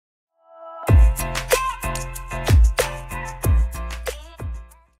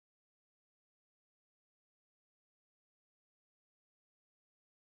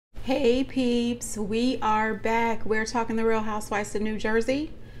Hey peeps, we are back. We're talking The Real Housewives of New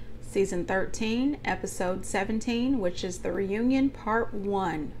Jersey, season 13, episode 17, which is the reunion part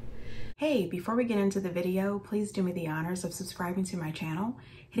 1. Hey, before we get into the video, please do me the honors of subscribing to my channel,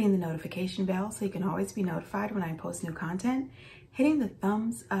 hitting the notification bell so you can always be notified when I post new content, hitting the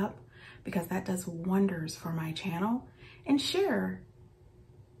thumbs up because that does wonders for my channel, and share.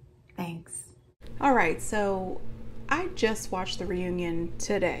 Thanks. All right, so I just watched the reunion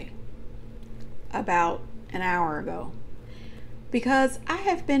today, about an hour ago, because I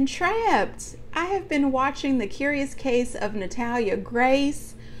have been trapped. I have been watching The Curious Case of Natalia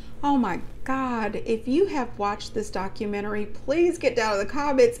Grace. Oh my God, if you have watched this documentary, please get down in the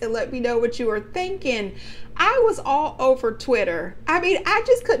comments and let me know what you are thinking. I was all over Twitter. I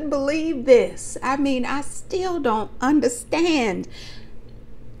just couldn't believe this. I still don't understand.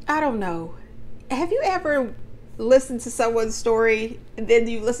 I don't know. Have you ever listened to someone's story and then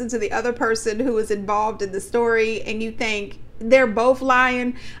you listen to the other person who is involved in the story and you think they're both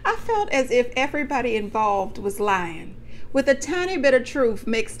lying? I felt as if everybody involved was lying with a tiny bit of truth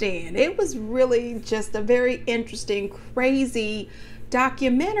mixed in. It was really just a very interesting, crazy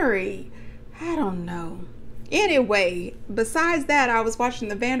documentary. I don't know. Anyway, besides that, I was watching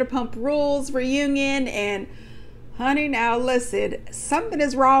the Vanderpump Rules reunion, and honey, now listen, something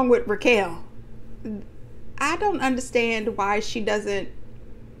is wrong with Raquel. I don't understand why she doesn't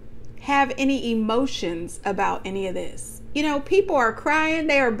have any emotions about any of this. You know, people are crying,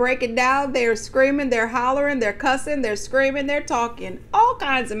 they are breaking down, they're screaming, they're hollering, they're cussing, they're screaming, they're talking, all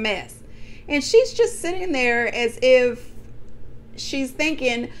kinds of mess. And she's just sitting there as if she's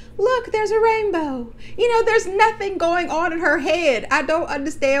thinking, look, there's a rainbow. You know, there's nothing going on in her head. I don't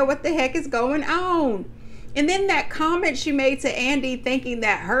understand what the heck is going on. And then that comment she made to Andy, thinking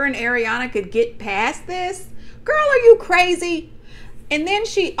that her and Ariana could get past this. Girl, are you crazy? And then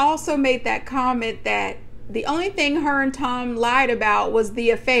she also made that comment that the only thing her and Tom lied about was the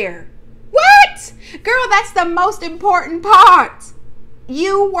affair. What? Girl, that's the most important part.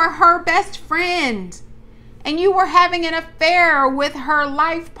 You were her best friend, and you were having an affair with her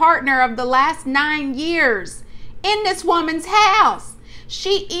life partner of the last 9 years in this woman's house.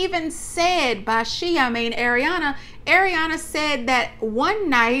 She even said, by she, I mean Ariana said that one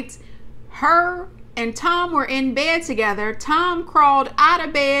night her and Tom were in bed together. Tom crawled out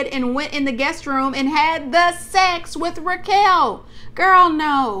of bed and went in the guest room and had the sex with Raquel. Girl,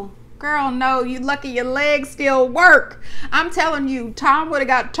 no. Girl, no. You lucky your legs still work. I'm telling you, Tom would have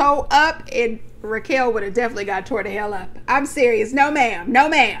got tore up and Raquel would have definitely got tore the hell up. I'm serious. No, ma'am. No,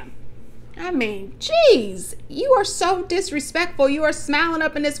 ma'am. Geez, you are so disrespectful. You are smiling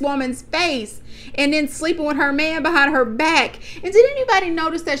up in this woman's face and then sleeping with her man behind her back. And did anybody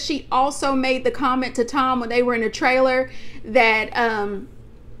notice that she also made the comment to Tom when they were in the trailer that,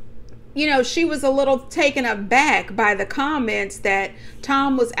 you know, she was a little taken aback by the comments that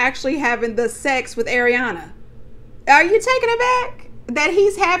Tom was actually having the sex with Ariana? Are you taken aback that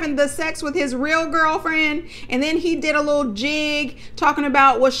he's having the sex with his real girlfriend? And then he did a little jig talking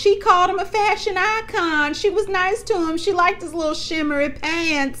about, well, she called him a fashion icon. She was nice to him. She liked his little shimmery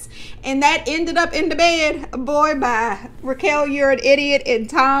pants. And that ended up in the bed. Boy, bye. Raquel, you're an idiot. And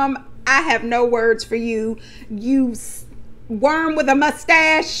Tom, I have no words for you. You worm with a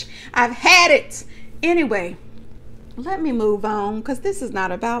mustache. I've had it. Anyway, let me move on, because this is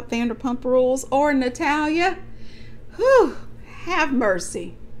not about Vanderpump Rules or Natalia. Whew. Have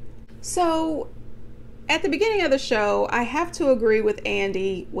mercy. So at the beginning of the show, I have to agree with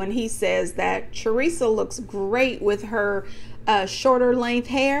Andy when he says that Teresa looks great with her shorter length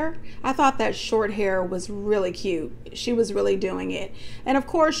hair. I thought that short hair was really cute. She was really doing it. And of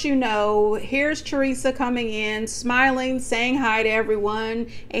course, you know, here's Teresa coming in, smiling, saying hi to everyone.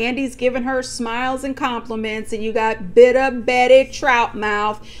 Andy's giving her smiles and compliments, and you got bitter Betty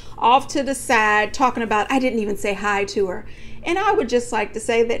Troutmouth off to the side talking about, I didn't even say hi to her. And I would just like to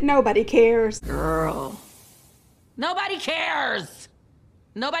say that nobody cares. Girl. Nobody cares.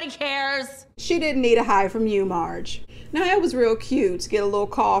 Nobody cares. She didn't need a hi from you, Marge. Now, it was real cute to get a little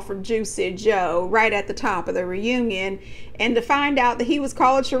call from Juicy Joe right at the top of the reunion, and to find out that he was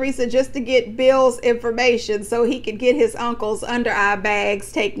calling Teresa just to get Bill's information so he could get his uncle's under-eye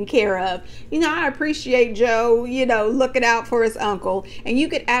bags taken care of. You know, I appreciate Joe, you know, looking out for his uncle. And you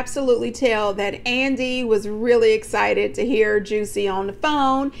could absolutely tell that Andy was really excited to hear Juicy on the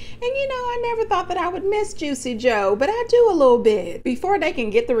phone. And, you know, I never thought that I would miss Juicy Joe, but I do a little bit. Before they can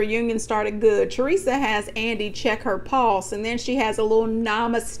get the reunion started good, Teresa has Andy check her pulse, and then she has a little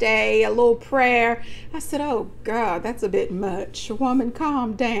namaste, a little prayer. I said, oh God, that's a bit much. Woman,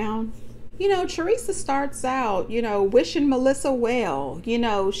 calm down. Teresa starts out, wishing Melissa well.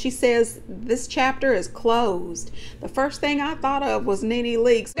 She says this chapter is closed. The first thing I thought of was Nene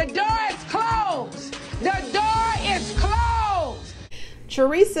Leakes. The door is closed. The door is closed.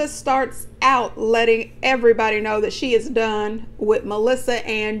 Teresa starts out letting everybody know that she is done with Melissa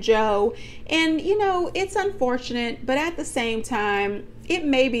and Joe. And, it's unfortunate, but at the same time, it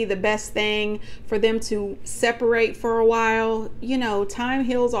may be the best thing for them to separate for a while. Time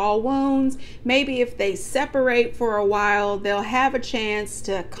heals all wounds. Maybe if they separate for a while, they'll have a chance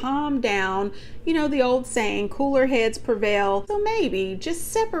to calm down. The old saying, cooler heads prevail. So maybe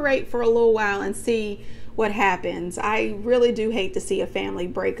just separate for a little while and see what happens. I really do hate to see a family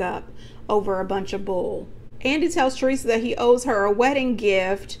break up over a bunch of bull. Andy tells Teresa that he owes her a wedding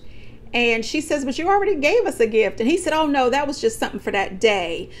gift. And she says, but you already gave us a gift. And he said, oh no, that was just something for that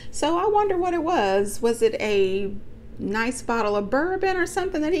day. So I wonder what it was. Was it a nice bottle of bourbon or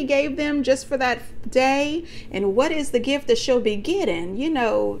something that he gave them just for that day? And what is the gift that she'll be getting?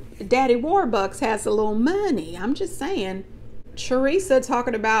 Daddy Warbucks has a little money. I'm just saying. Teresa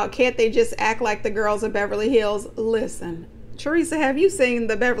talking about, can't they just act like the girls of Beverly Hills? Listen, Teresa, have you seen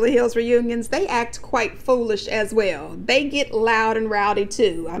the Beverly Hills reunions? They act quite foolish as well. They get loud and rowdy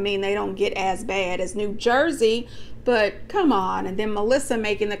too. I mean, they don't get as bad as New Jersey, but come on. And then Melissa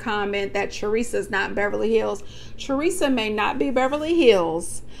making the comment that Teresa's not Beverly Hills. Teresa may not be Beverly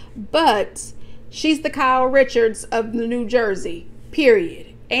Hills, but she's the Kyle Richards of the New Jersey, period.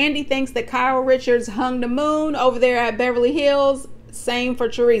 Andy thinks that Kyle Richards hung the moon over there at Beverly Hills. Same for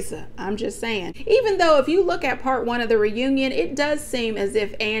Teresa. I'm just saying. Even though if you look at part 1 of the reunion, it does seem as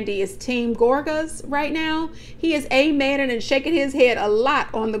if Andy is Team Gorgas right now. He is amening and shaking his head a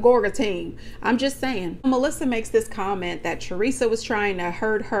lot on the Gorga team. I'm just saying. Melissa makes this comment that Teresa was trying to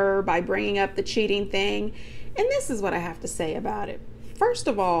hurt her by bringing up the cheating thing. And this is what I have to say about it. First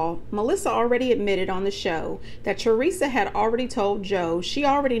of all, Melissa already admitted on the show that Teresa had already told Joe she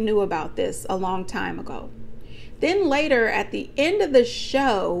already knew about this a long time ago. Then later at the end of the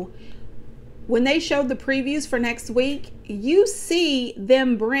show, when they showed the previews for next week, you see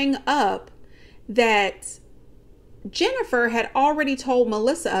them bring up that Jennifer had already told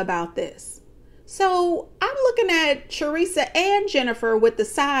Melissa about this. So I'm looking at Teresa and Jennifer with the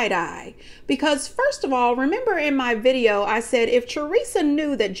side eye because first of all, remember in my video, I said if Teresa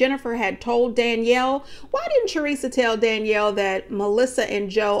knew that Jennifer had told Danielle, why didn't Teresa tell Danielle that Melissa and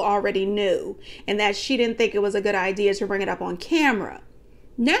Joe already knew and that she didn't think it was a good idea to bring it up on camera?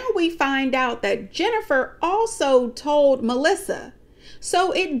 Now we find out that Jennifer also told Melissa.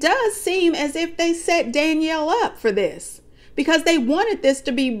 So it does seem as if they set Danielle up for this, because they wanted this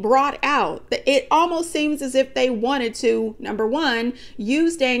to be brought out. It almost seems as if they wanted to, number 1,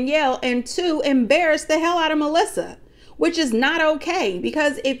 use Danielle, and 2, embarrass the hell out of Melissa, which is not okay.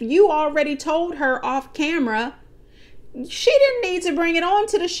 Because if you already told her off camera, she didn't need to bring it on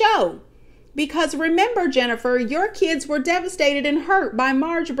to the show. Because remember, Jennifer, your kids were devastated and hurt by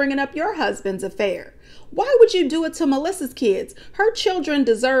Marge bringing up your husband's affair. Why would you do it to Melissa's kids? Her children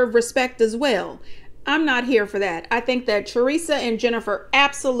deserve respect as well. I'm not here for that. I think that Teresa and Jennifer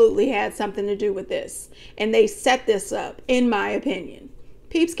absolutely had something to do with this. And they set this up, in my opinion.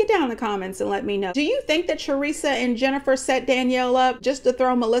 Peeps, get down in the comments and let me know. Do you think that Teresa and Jennifer set Danielle up just to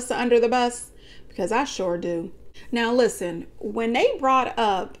throw Melissa under the bus? Because I sure do. Now listen, when they brought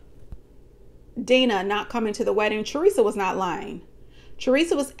up Dina not coming to the wedding, Teresa was not lying.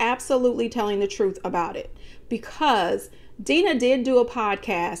 Teresa was absolutely telling the truth about it. Because Dina did do a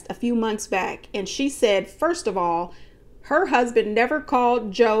podcast a few months back, and she said, first of all, her husband never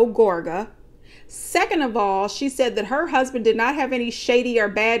called Joe Gorga. Second of all, she said that her husband did not have any shady or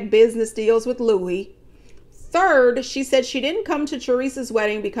bad business deals with Louis. Third, she said she didn't come to Teresa's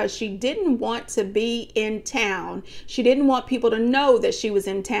wedding because she didn't want to be in town. She didn't want people to know that she was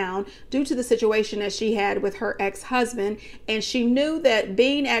in town due to the situation that she had with her ex-husband. And she knew that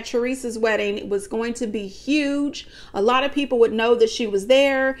being at Teresa's wedding was going to be huge. A lot of people would know that she was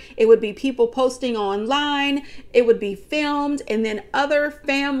there. It would be people posting online. It would be filmed. And then other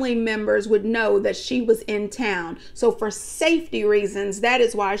family members would know that she was in town. So for safety reasons, that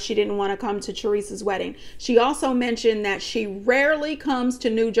is why she didn't want to come to Teresa's wedding. She also mentioned that she rarely comes to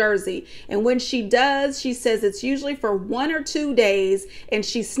New Jersey, and when she does, she says it's usually for 1 or 2 days, and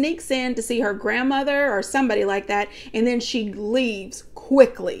she sneaks in to see her grandmother or somebody like that, and then she leaves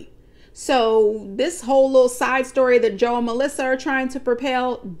quickly. So this whole little side story that Joe and Melissa are trying to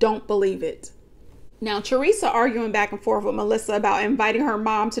propel, don't believe it. Now, Teresa arguing back and forth with Melissa about inviting her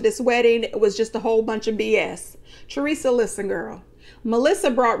mom to this wedding was just a whole bunch of BS. Teresa, listen, girl. Melissa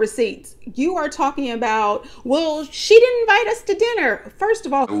brought receipts. You are talking about, well, she didn't invite us to dinner. First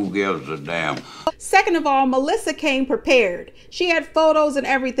of all, who gives a damn? Second of all, Melissa came prepared. She had photos and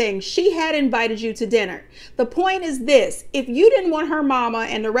everything. She had invited you to dinner. The point is this: if you didn't want her mama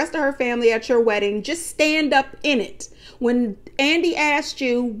and the rest of her family at your wedding, just stand up in it. When Andy asked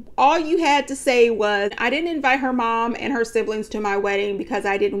you, all you had to say was, I didn't invite her mom and her siblings to my wedding because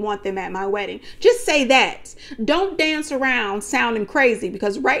I didn't want them at my wedding. Just say that. Don't dance around sounding crazy,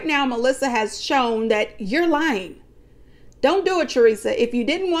 because right now Melissa has shown that you're lying. Don't do it, Teresa. If you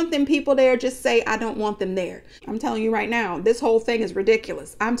didn't want them people there, just say, I don't want them there. I'm telling you right now, this whole thing is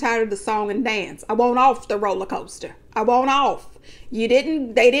ridiculous. I'm tired of the song and dance. I want off the roller coaster. I want off. They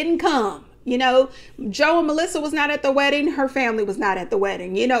didn't come. You know, Joe and Melissa was not at the wedding. Her family was not at the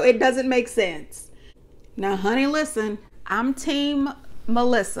wedding. You know, it doesn't make sense. Now, honey, listen, I'm team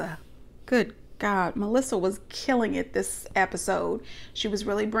Melissa. Good God, Melissa was killing it this episode. She was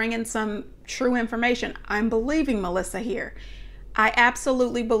really bringing some true information. I'm believing Melissa here. I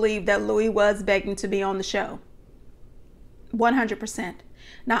absolutely believe that Louis was begging to be on the show. 100%.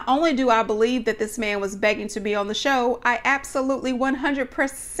 Not only do I believe that this man was begging to be on the show, I absolutely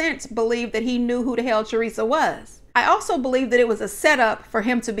 100% believe that he knew who the hell Teresa was. I also believe that it was a setup for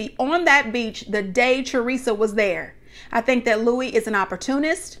him to be on that beach the day Teresa was there. I think that Louis is an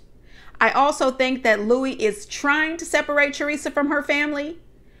opportunist. I also think that Louis is trying to separate Teresa from her family.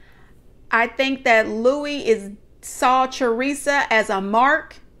 I think that Louis saw Teresa as a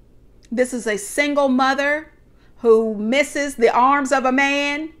mark. This is a single mother who misses the arms of a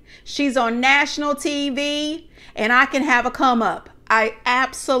man. She's on national TV and I can have a come up. I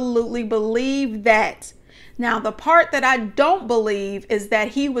absolutely believe that. Now, the part that I don't believe is that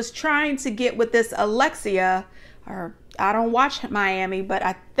he was trying to get with this Alexia, or I don't watch Miami, but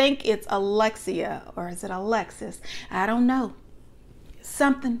I think it's Alexia, or is it Alexis? I don't know.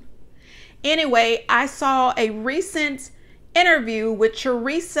 Something. Anyway, I saw a recent interview with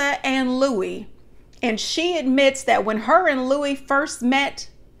Teresa and Louis, and she admits that when her and Louis first met,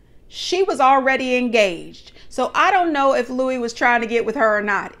 she was already engaged. So I don't know if Louis was trying to get with her or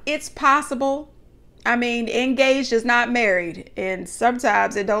not. It's possible. I mean, engaged is not married. And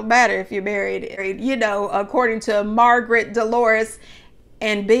sometimes it don't matter if you're married, you know, according to Margaret, Dolores,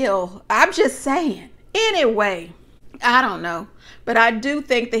 and Bill. I'm just saying. Anyway, I don't know. But I do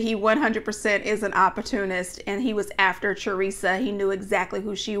think that he 100% is an opportunist, and he was after Teresa. He knew exactly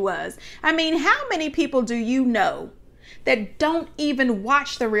who she was. I mean, how many people do you know that don't even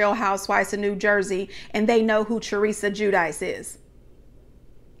watch The Real Housewives of New Jersey and they know who Teresa Giudice is?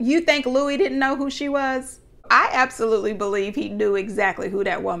 You think Louis didn't know who she was? I absolutely believe he knew exactly who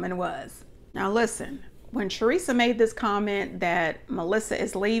that woman was. Now listen, when Teresa made this comment that Melissa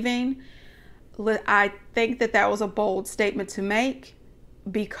is leaving, I think that that was a bold statement to make,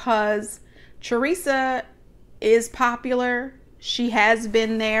 because Teresa is popular. She has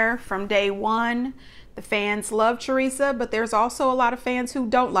been there from day one. The fans love Teresa, but there's also a lot of fans who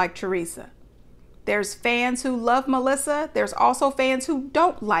don't like Teresa. There's fans who love Melissa. There's also fans who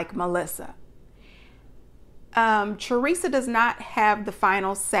don't like Melissa. Teresa does not have the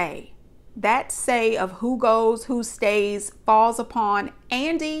final say. That say of who goes, who stays, falls upon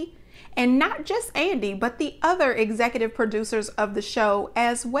Andy. And not just Andy, but the other executive producers of the show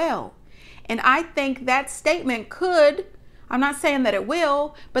as well. And I think that statement could, I'm not saying that it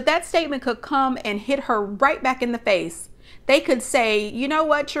will, but that statement could come and hit her right back in the face. They could say, you know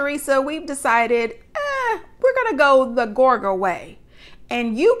what, Teresa, we've decided, we're going to go the Gorga way.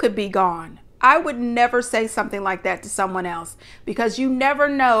 And you could be gone. I would never say something like that to someone else, because you never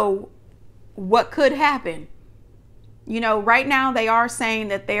know what could happen. You know, right now they are saying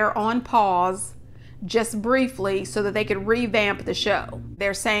that they're on pause just briefly so that they could revamp the show.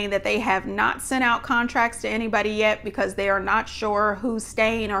 They're saying that they have not sent out contracts to anybody yet because they are not sure who's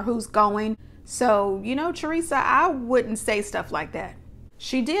staying or who's going. So, you know, Teresa, I wouldn't say stuff like that.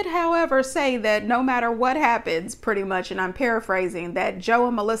 She did, however, say that no matter what happens, pretty much, and I'm paraphrasing, that Joe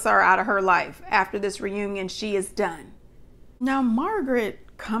and Melissa are out of her life. After this reunion, she is done. Now, Margaret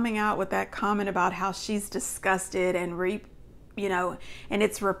coming out with that comment about how she's disgusted and and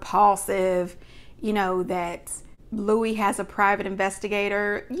it's repulsive, you know, that Louis has a private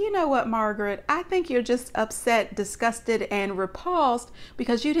investigator. You know what, Margaret? I think you're just upset, disgusted, and repulsed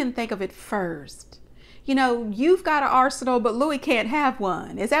because you didn't think of it first. You know, you've got an arsenal, but Louis can't have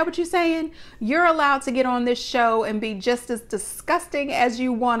one. Is that what you're saying? You're allowed to get on this show and be just as disgusting as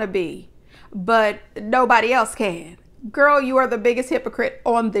you want to be, but nobody else can. Girl, you are the biggest hypocrite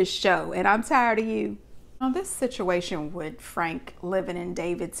on this show, and I'm tired of you. Now, this situation with Frank living in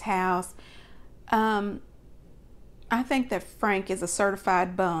David's house, I think that Frank is a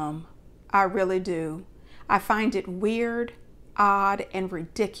certified bum. I really do. I find it weird, odd, and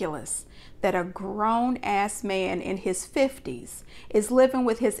ridiculous that a grown-ass man in his 50s is living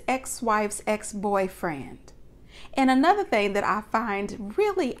with his ex-wife's ex-boyfriend. And another thing that I find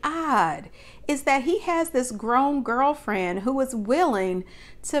really odd is that he has this grown girlfriend who is willing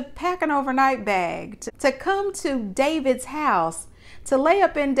to pack an overnight bag, to come to David's house, to lay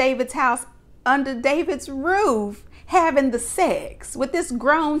up in David's house under David's roof, having the sex with this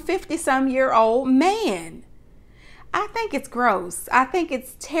grown 50-some-year-old man. I think it's gross. I think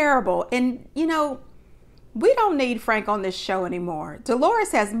it's terrible. And, you know, we don't need Frank on this show anymore.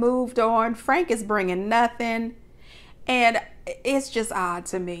 Dolores has moved on. Frank is bringing nothing. And it's just odd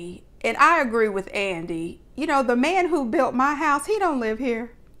to me. And I agree with Andy. You know, the man who built my house, he don't live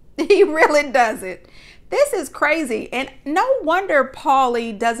here. He really doesn't. This is crazy. And no wonder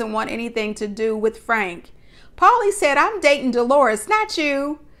Paulie doesn't want anything to do with Frank. Paulie said, I'm dating Dolores, not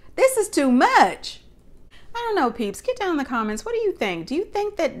you. This is too much. I don't know, peeps. Get down in the comments. What do you think? Do you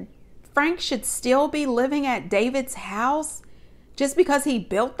think that Frank should still be living at David's house just because he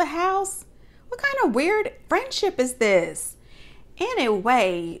built the house? What kind of weird friendship is this?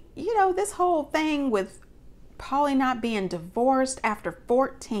 Anyway, you know, this whole thing with Paulie not being divorced after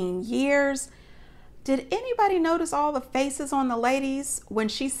 14 years. Did anybody notice all the faces on the ladies when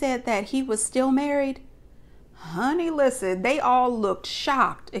she said that he was still married? Honey, listen, they all looked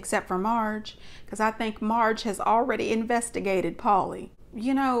shocked except for Marge, because I think Marge has already investigated Paulie.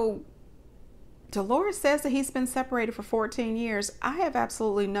 You know, Dolores says that he's been separated for 14 years. I have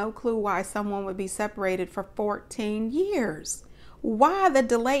absolutely no clue why someone would be separated for 14 years. Why the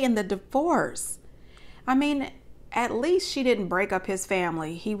delay in the divorce? I mean, at least she didn't break up his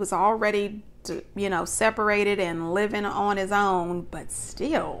family. He was already, you know, separated and living on his own, but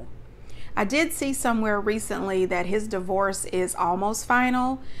still. I did see somewhere recently that his divorce is almost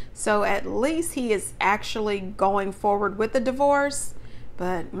final, so at least he is actually going forward with the divorce.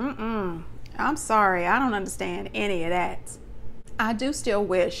 But I'm sorry, I don't understand any of that. I do still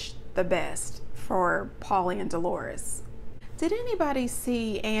wish the best for Paulie and Dolores. Did anybody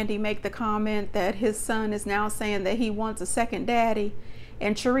see Andy make the comment that his son is now saying that he wants a second daddy?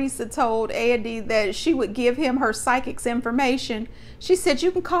 And Teresa told Andy that she would give him her psychic's information. She said,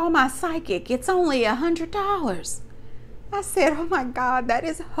 you can call my psychic. It's only $100. I said, oh my God, that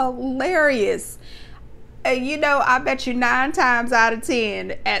is hilarious. You know, I bet you 9 times out of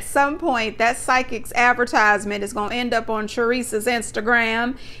 10, at some point, that psychic's advertisement is going to end up on Teresa's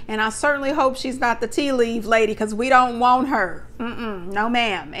Instagram. And I certainly hope she's not the tea leaf lady, because we don't want her. No,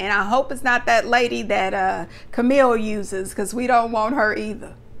 ma'am. And I hope it's not that lady that Camille uses, because we don't want her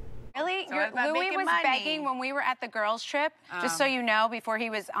either. Really? So Louis was begging when we were at the girls' trip, just so you know, before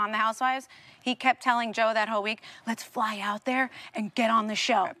he was on the Housewives. He kept telling Joe that whole week, let's fly out there and get on the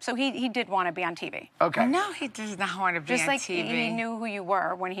show. So he did want to be on TV. Okay. No, he does not want to be just on like TV. He knew who you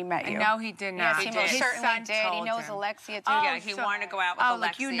were when he met you. No, he did not. Yes, he certainly did. He knows him. Alexia, too. Yeah, he wanted to go out with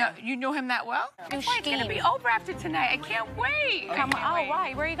Alexia. You know him that well? It's going to be over after tonight. I can't wait.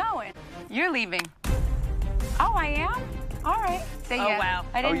 Why? Where are you going? You're leaving. Oh, I am? All right. Say Oh, yes. wow.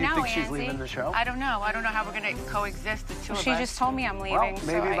 I didn't you know, think she's Anzy. leaving the show? I don't know. I don't know how we're going to coexist, the two of us. She just told me I'm leaving. Well, maybe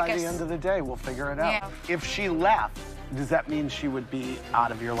so by I guess... the end of the day, we'll figure it out. Yeah. If she left, does that mean she would be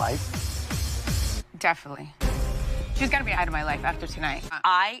out of your life? Definitely. She's got to be out of my life after tonight.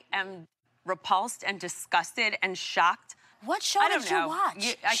 I am repulsed and disgusted and shocked. What show I don't did know. you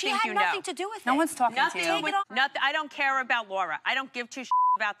watch? I She think had you nothing know. to do with it. No one's talking Nothing. to you. Nothing. I don't care about Laura. I don't give two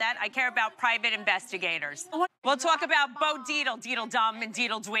about that. I care about private investigators. We'll talk about Bo Deedle and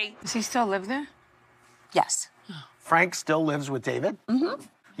Deedle Dwee. Does he still live there? Yes. Frank still lives with David? Mm-hmm.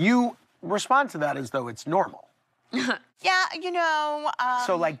 You respond to that as though it's normal. Yeah, you know.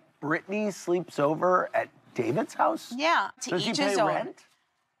 So, like, Brittany sleeps over at David's house? Yeah. To Does he each pay his own. rent?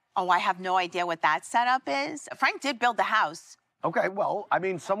 Oh, I have no idea what that setup is. Frank did build the house. Okay, well, I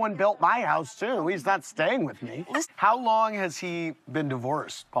mean, someone built my house, too. He's not staying with me. Listen. How long has he been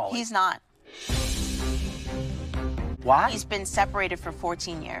divorced, Paulie? He's not. Why? He's been separated for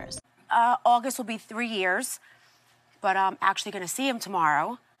 14 years. August will be 3 years, but I'm actually going to see him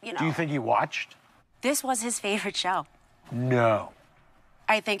tomorrow. You know, Do you think he watched? this was his favorite show. No.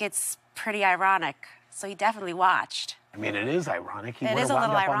 I think it's pretty ironic, so he definitely watched. I mean, it is ironic. He It would is have a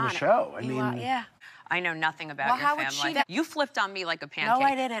wound little up on the ironic. show. I You mean, are- yeah. I know nothing about Well, your how would family. she- You flipped on me like a pancake. No,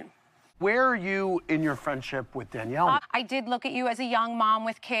 I didn't. where are you in your friendship with Danielle? I did look at you as a young mom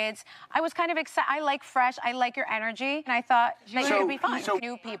with kids. I was kind of excited. I like fresh. I like your energy. And I thought that you would be fun. so-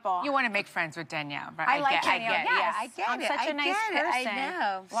 New people. You want to make friends with Danielle, right? I like get- Danielle. I get, Yes. yeah, I get I'm it. such a nice I person.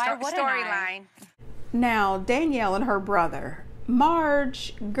 know. Why wouldn't I? Storyline. Now, Danielle and her brother.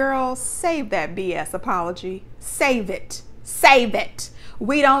 Marge, girl, save that BS apology. Save it. Save it.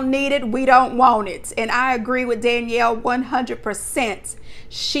 We don't need it. We don't want it. And I agree with Danielle 100%.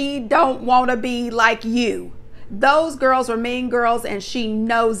 She don't want to be like you. Those girls are mean girls and she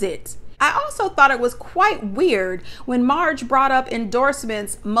knows it. I also thought it was quite weird when Marge brought up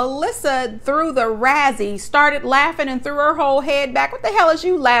endorsements. Melissa threw the Razzie, started laughing and threw her whole head back. What the hell is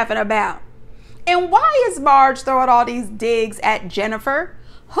you laughing about? And why is Marge throwing all these digs at Jennifer?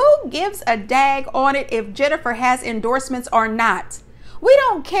 Who gives a dag on it if Jennifer has endorsements or not? We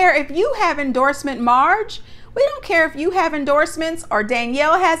don't care if you have endorsement, Marge. We don't care if you have endorsements or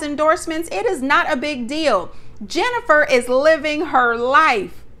Danielle has endorsements. It is not a big deal. Jennifer is living her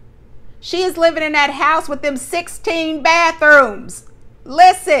life. She is living in that house with them 16 bathrooms.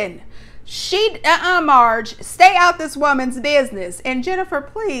 Listen, Marge, stay out this woman's business. And Jennifer,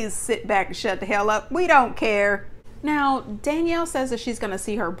 please sit back and shut the hell up. We don't care. Now, Danielle says that she's going to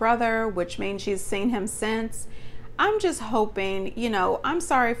see her brother, which means she's seen him since. I'm just hoping, I'm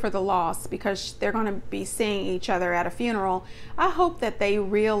sorry for the loss because they're going to be seeing each other at a funeral. I hope that they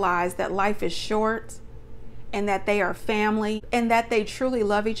realize that life is short and that they are family and that they truly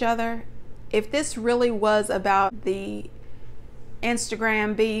love each other. If this really was about the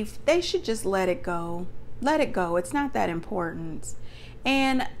Instagram beef, they should just let it go. Let it go. It's not that important.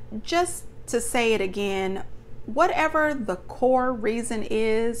 And just to say it again, whatever the core reason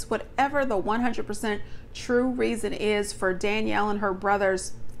is, whatever the 100% true reason is for Danielle and her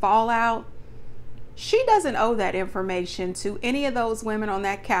brother's fallout, she doesn't owe that information to any of those women on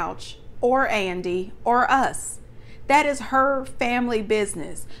that couch or Andy or us. That is her family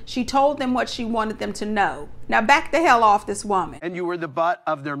business. She told them what she wanted them to know. Now back the hell off this woman. And you were the butt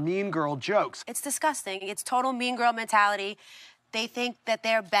of their mean girl jokes. It's disgusting. It's total mean girl mentality. They think that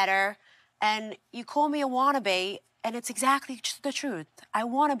they're better. And you call me a wannabe, and it's exactly the truth. I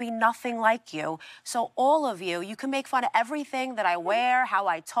want to be nothing like you. So all of you, you can make fun of everything that I wear, how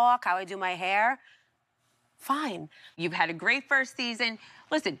I talk, how I do my hair. Fine. You've had a great first season.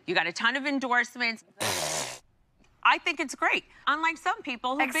 Listen, you got a ton of endorsements. I think it's great. Unlike some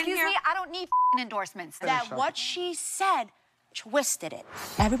people who've been here. Excuse me, I don't need endorsements. That what she said twisted it.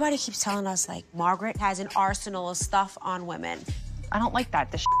 Everybody keeps telling us, like, Margaret has an arsenal of stuff on women. I don't like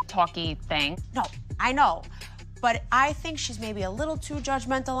that, the talky thing. No, I know. But I think she's maybe a little too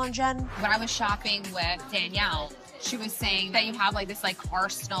judgmental on Jen. When I was shopping with Danielle, she was saying that you have like this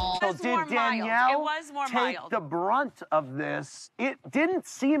arsenal. So did Danielle It was more take mild. the brunt of this? It didn't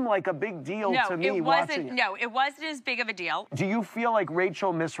seem like a big deal to me watching it. No, it wasn't as big of a deal. Do you feel like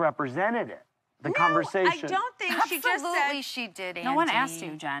Rachel misrepresented it? The conversation? I don't think she just said. Absolutely she did, Andy. No one asked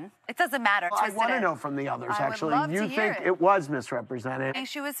you, Jen. It doesn't matter. Well, I want to know from the others, I would actually. love You to hear think it. it was misrepresented? I think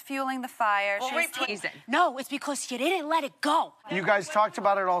she was fueling the fire. Well, She was reason. No, it's because you didn't let it go. You guys talked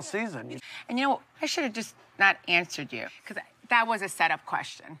about it all season. And you know, I should have just not answered you because that was a setup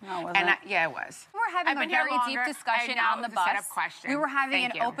question. No, was and it? Yeah, it was. We were having I've a been here very longer. deep discussion I know on it the was bus. a setup question. We were having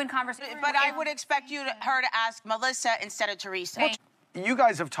Thank an you. open conversation. But I would expect her to ask Melissa instead of Teresa. You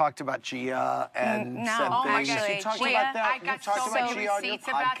guys have talked about Gia and No. said Oh my things. God. You talked Gia, about that. I got you talked so about many Gia on your receipts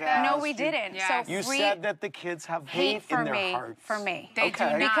about podcast. that. No, we didn't. Yes. So You said that the kids have hate for in their me, hearts. for me. They do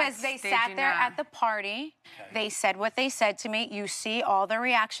not. Because they sat do there not. at the party. They said what they said to me. You see all the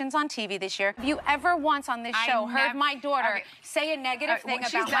reactions on TV this year. Have you ever once on this I show heard never- my daughter Okay. say a negative thing when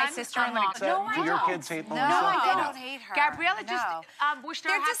she's about my done, sister-in-law? Do your kids hate Melissa? No, I No. don't hate her. Gabriella just No. wished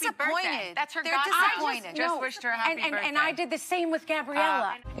her They're a happy birthday. disappointed. That's her They're God. disappointed. Just wished her a happy birthday. And I did the same with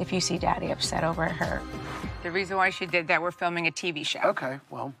Gabriella. If you see Daddy upset over her. The reason why she did that, we're filming a TV show. Okay,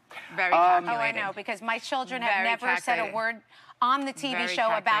 well. Very Oh, calculated. I know, because my children have Very never said a calculated. word on the TV Very show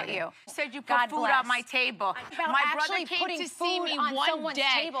about calculated. you. Said you put God food bless. on my table. About My brother actually came putting to see food me on one someone's day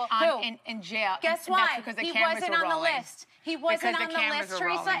table. in jail. Guess and what? That's because the He cameras wasn't were on the rolling. list. He wasn't Because on the the cameras list, were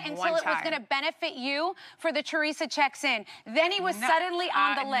Teresa, rolling until one it was time. going to benefit you for the Teresa checks in. Then he was No, suddenly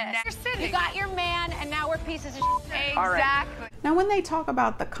on the never list. sitting. You got your man, and now we're pieces of shit. Exactly. Now, when they talk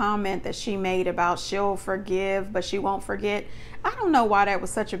about the comment that she made about she'll forgive, but she won't forget, I don't know why that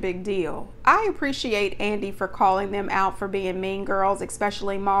was such a big deal. I appreciate Andy for calling them out for being mean girls,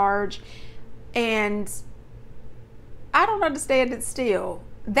 especially Marge. And I don't understand it still.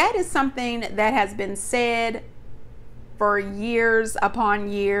 That is something that has been said for years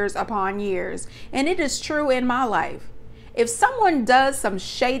upon years upon years. And it is true in my life. If someone does some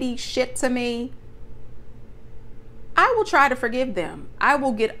shady shit to me, I will try to forgive them. I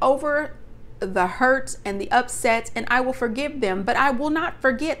will get over the hurt and the upset and I will forgive them, but I will not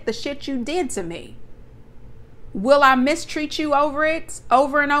forget the shit you did to me. Will I mistreat you over it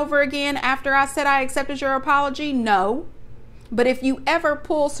over and over again after I said I accepted your apology? No. But if you ever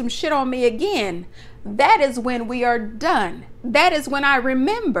pull some shit on me again, that is when we are done. That is when I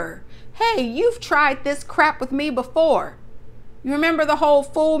remember, hey, you've tried this crap with me before. You remember the whole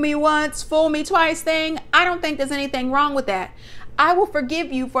fool me once, fool me twice thing? I don't think there's anything wrong with that. I will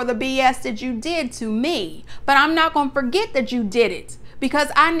forgive you for the BS that you did to me, but I'm not going to forget that you did it, because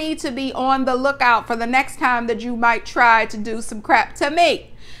I need to be on the lookout for the next time that you might try to do some crap to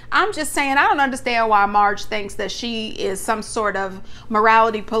me. I'm just saying, I don't understand why Marge thinks that she is some sort of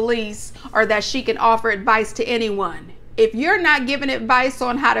morality police or that she can offer advice to anyone. If you're not giving advice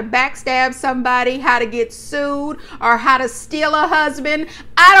on how to backstab somebody, how to get sued, or how to steal a husband,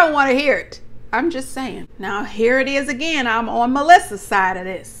 I don't want to hear it. I'm just saying. Now, here it is again. I'm on Melissa's side of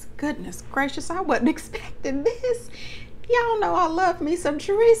this. Goodness gracious, I wasn't expecting this. Y'all know I love me some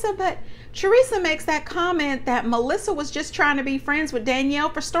Teresa, but Teresa makes that comment that Melissa was just trying to be friends with Danielle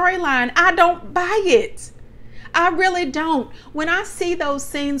for storyline. I don't buy it. I really don't. When I see those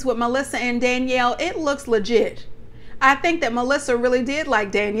scenes with Melissa and Danielle, it looks legit. I think that Melissa really did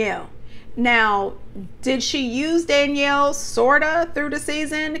like Danielle. Now, did she use Danielle sorta through the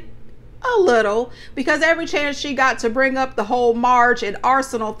season? A little, because every chance she got to bring up the whole Marge and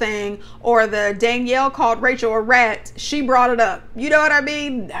Arsenal thing, or the Danielle called Rachel a rat, she brought it up. You know what I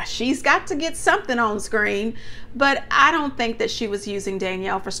mean? She's got to get something on screen, but I don't think that she was using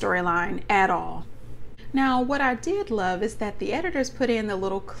Danielle for storyline at all. Now, what I did love is that the editors put in the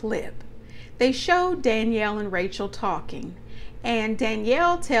little clip. They showed Danielle and Rachel talking, and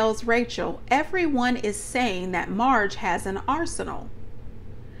Danielle tells Rachel, everyone is saying that Marge has an arsenal.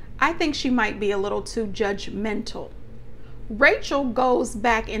 I think she might be a little too judgmental. Rachel goes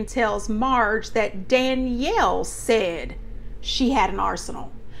back and tells Marge that Danielle said she had an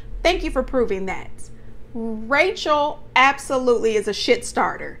arsenal. Thank you for proving that. Rachel absolutely is a shit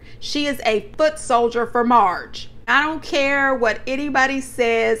starter. She is a foot soldier for Marge. I don't care what anybody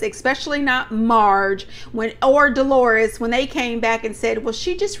says, especially not Marge or Dolores, when they came back and said, well,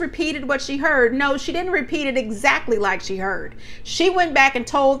 she just repeated what she heard. No, she didn't repeat it exactly like she heard. She went back and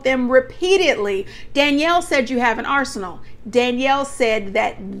told them repeatedly, Danielle said you have an arsenal. Danielle said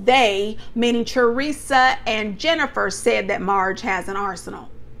that they, meaning Teresa and Jennifer, said that Marge has an arsenal.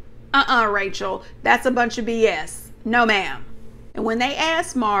 Rachel, that's a bunch of BS. No, ma'am. And when they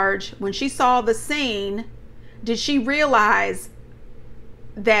asked Marge, when she saw the scene, did she realize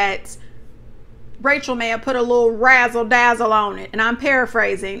that Rachel may have put a little razzle dazzle on it? And I'm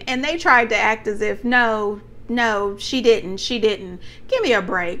paraphrasing. And they tried to act as if, no, she didn't. Give me a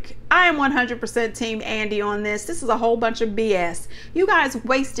break. I am 100% Team Andy on this. This is a whole bunch of BS. You guys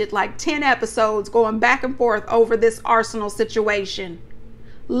wasted like 10 episodes going back and forth over this Arsenal situation.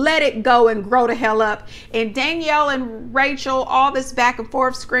 Let it go and grow the hell up. And Danielle and Rachel, all this back and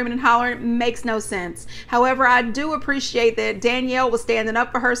forth screaming and hollering makes no sense. However, I do appreciate that Danielle was standing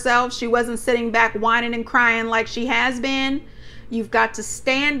up for herself. She wasn't sitting back whining and crying like she has been. You've got to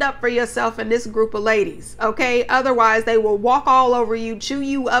stand up for yourself in this group of ladies, okay? Otherwise, they will walk all over you, chew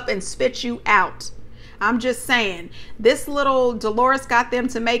you up, and spit you out. I'm just saying, this little Dolores got them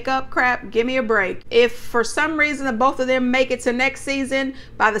to make up crap, give me a break. If for some reason both of them make it to next season,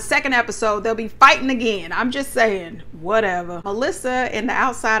 by the second episode, they'll be fighting again. I'm just saying, whatever. Melissa in the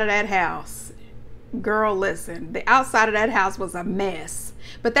outside of that house. Girl, listen, the outside of that house was a mess.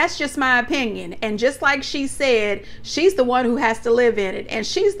 But that's just my opinion. And just like she said, she's the one who has to live in it. And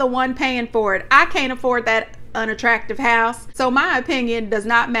she's the one paying for it. I can't afford that unattractive house. So my opinion does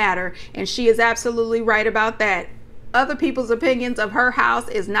not matter. And she is absolutely right about that. Other people's opinions of her house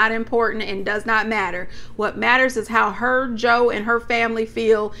is not important and does not matter. What matters is how her, Joe, and her family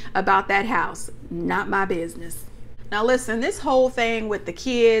feel about that house. Not my business. Now listen, this whole thing with the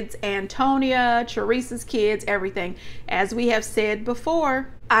kids, Antonia, Teresa's kids, everything, as we have said before,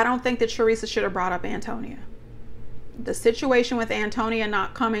 I don't think that Teresa should have brought up Antonia. The situation with Antonia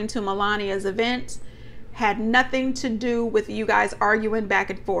not coming to Melania's event had nothing to do with you guys arguing back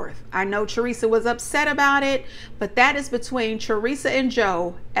and forth. I know Teresa was upset about it, but that is between Teresa and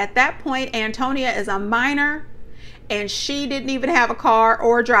Joe. At that point, Antonia is a minor and she didn't even have a car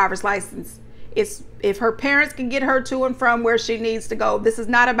or a driver's license. It's if her parents can get her to and from where she needs to go. This is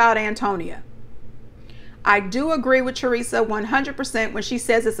not about Antonia. I do agree with Teresa 100% when she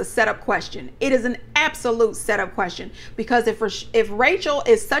says it's a setup question. It is an absolute setup question, because if Rachel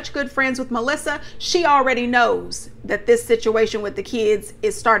is such good friends with Melissa, she already knows that this situation with the kids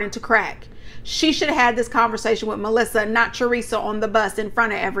is starting to crack. She should have had this conversation with Melissa, not Teresa on the bus in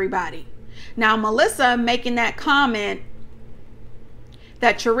front of everybody. Now, Melissa making that comment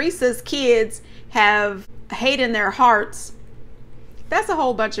that Teresa's kids have hate in their hearts, that's a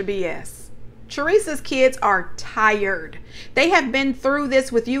whole bunch of BS. Teresa's kids are tired. They have been through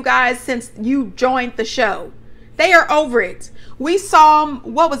this with you guys since you joined the show. They are over it. We saw,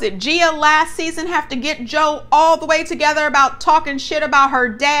 what was it, Gia last season have to get Joe all the way together about talking shit about her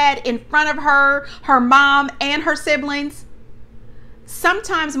dad in front of her mom, and her siblings.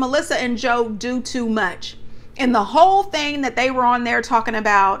 Sometimes Melissa and Joe do too much. And the whole thing that they were on there talking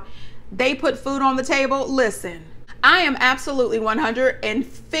about, they put food on the table. Listen, I am absolutely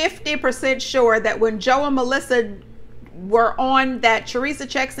 150% sure that when Joe and Melissa were on that Teresa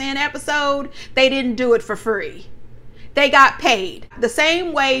Checks In episode, they didn't do it for free. They got paid. The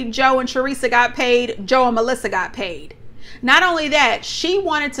same way Joe and Teresa got paid, Joe and Melissa got paid. Not only that, she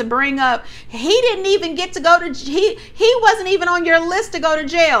wanted to bring up, he didn't even get to go to, he wasn't even on your list to go to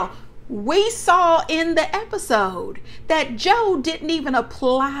jail. We saw in the episode that Joe didn't even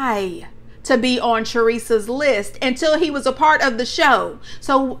apply to be on Teresa's list until he was a part of the show.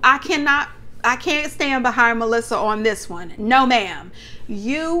 So I can't stand behind Melissa on this one. No, ma'am.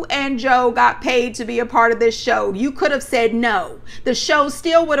 You and Joe got paid to be a part of this show. You could have said no. The show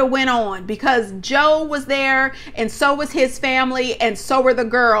still would have went on because Joe was there, and so was his family, and so were the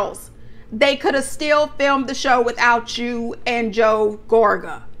girls. They could have still filmed the show without you and Joe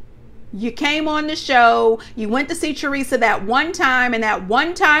Gorga. You came on the show, you went to see Teresa that one time, and that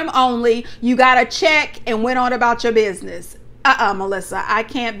one time only, you got a check and went on about your business. Melissa, I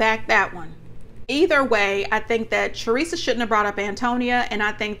can't back that one. Either way, I think that Teresa shouldn't have brought up Antonia, and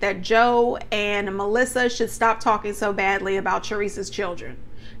I think that Joe and Melissa should stop talking so badly about Teresa's children.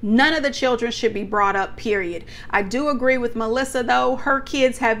 None of the children should be brought up, period. I do agree with Melissa, though. Her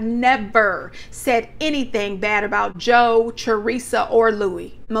kids have never said anything bad about Joe, Teresa, or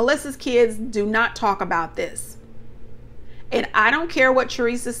Louis. Melissa's kids do not talk about this. And I don't care what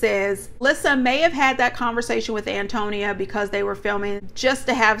Teresa says. Melissa may have had that conversation with Antonia because they were filming just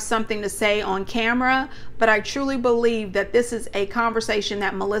to have something to say on camera. But I truly believe that this is a conversation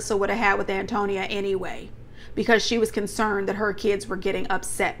that Melissa would have had with Antonia anyway, because she was concerned that her kids were getting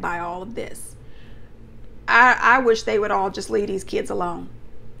upset by all of this. I wish they would all just leave these kids alone.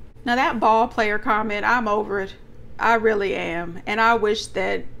 Now that ball player comment, I'm over it. I really am. And I wish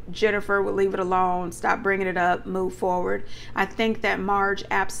that Jennifer would leave it alone, stop bringing it up, move forward. I think that Marge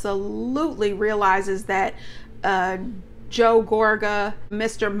absolutely realizes that Joe Gorga,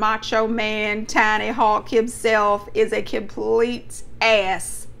 Mr. Macho Man, Tiny Hawk himself, is a complete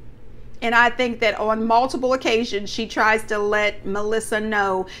ass. And I think that on multiple occasions, she tries to let Melissa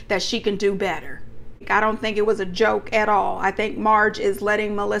know that she can do better. I don't think it was a joke at all. I think Marge is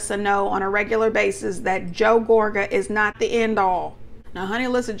letting Melissa know on a regular basis that Joe Gorga is not the end all. Now, honey,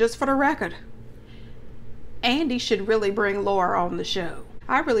 listen, just for the record, Andy should really bring Laura on the show.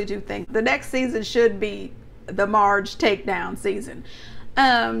 I really do think the next season should be the Marge takedown season.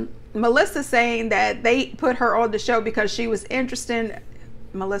 Melissa saying that they put her on the show because she was interested.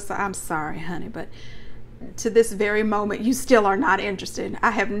 Melissa, I'm sorry, honey, but to this very moment, you still are not interested.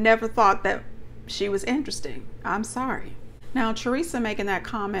 I have never thought that she was interesting. I'm sorry. Now, Teresa making that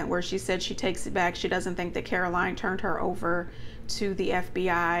comment where she said she takes it back. She doesn't think that Caroline turned her over to the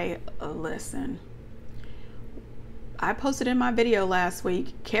FBI. Listen, I posted in my video last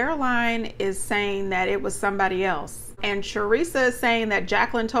week, Caroline is saying that it was somebody else. And Teresa is saying that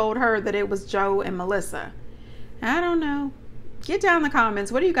Jacqueline told her that it was Joe and Melissa. I don't know. Get down in the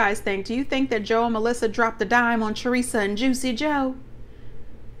comments. What do you guys think? Do you think that Joe and Melissa dropped a dime on Teresa and Juicy Joe?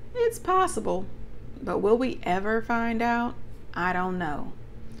 It's possible. But will we ever find out? I don't know.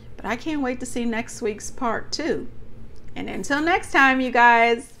 But I can't wait to see next week's part 2. And until next time, you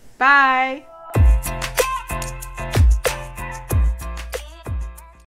guys, bye.